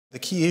The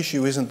key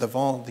issue isn't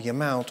the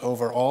amount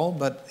overall,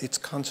 but its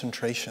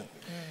concentration.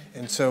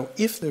 And so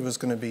if there was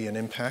going to be an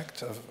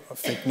impact of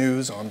fake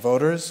news on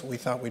voters, we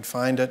thought we'd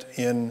find it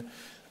in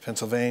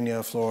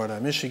Pennsylvania,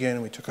 Florida,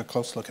 Michigan. We took a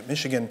close look at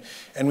Michigan,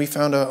 and we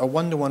found a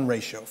one-to-one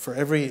ratio. For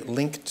every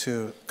link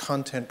to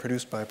content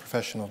produced by a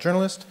professional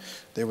journalist,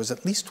 there was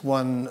at least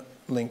one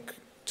link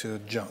to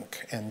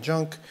junk. And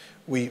junk,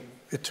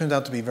 it turned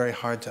out to be very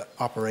hard to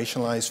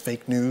operationalize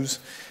fake news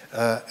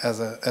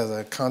as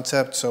a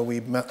concept. So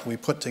we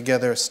put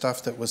together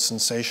stuff that was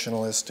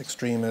sensationalist,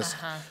 extremist,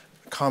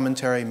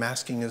 commentary,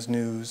 masking as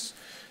news,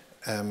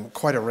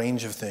 quite a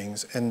range of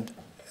things. And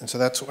so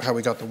that's how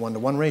we got the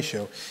one-to-one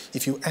ratio.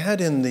 If you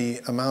add in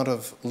the amount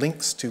of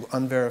links to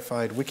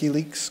unverified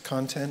WikiLeaks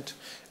content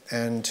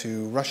and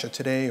to Russia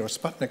Today or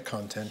Sputnik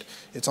content,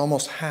 it's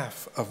almost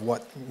half of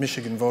what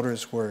Michigan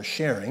voters were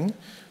sharing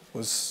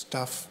was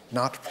stuff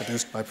not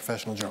produced by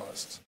professional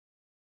journalists.